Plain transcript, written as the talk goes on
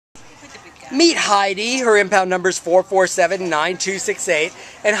Meet Heidi. Her impound number is 4479268.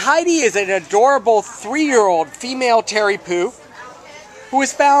 And Heidi is an adorable 3-year-old female Terripoo who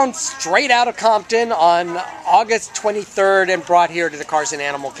was found straight out of Compton on August 23rd and brought here to the Carson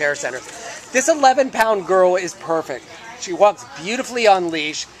Animal Care Center. This 11-pound girl is perfect. She walks beautifully on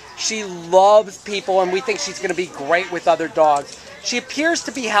leash. She loves people, and we think she's going to be great with other dogs. She appears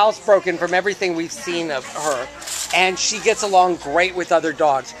to be housebroken from everything we've seen of her, and she gets along great with other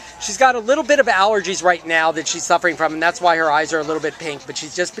dogs. She's got a little bit of allergies right now that she's suffering from, and that's why her eyes are a little bit pink, but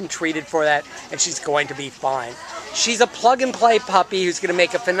she's just been treated for that, and she's going to be fine. She's a plug-and-play puppy who's going to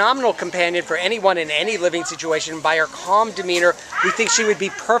make a phenomenal companion for anyone in any living situation. By her calm demeanor, we think she would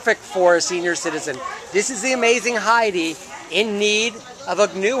be perfect for a senior citizen. This is the amazing Heidi, in need of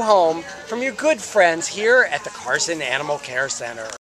a new home from your good friends here at the Carson Animal Care Center.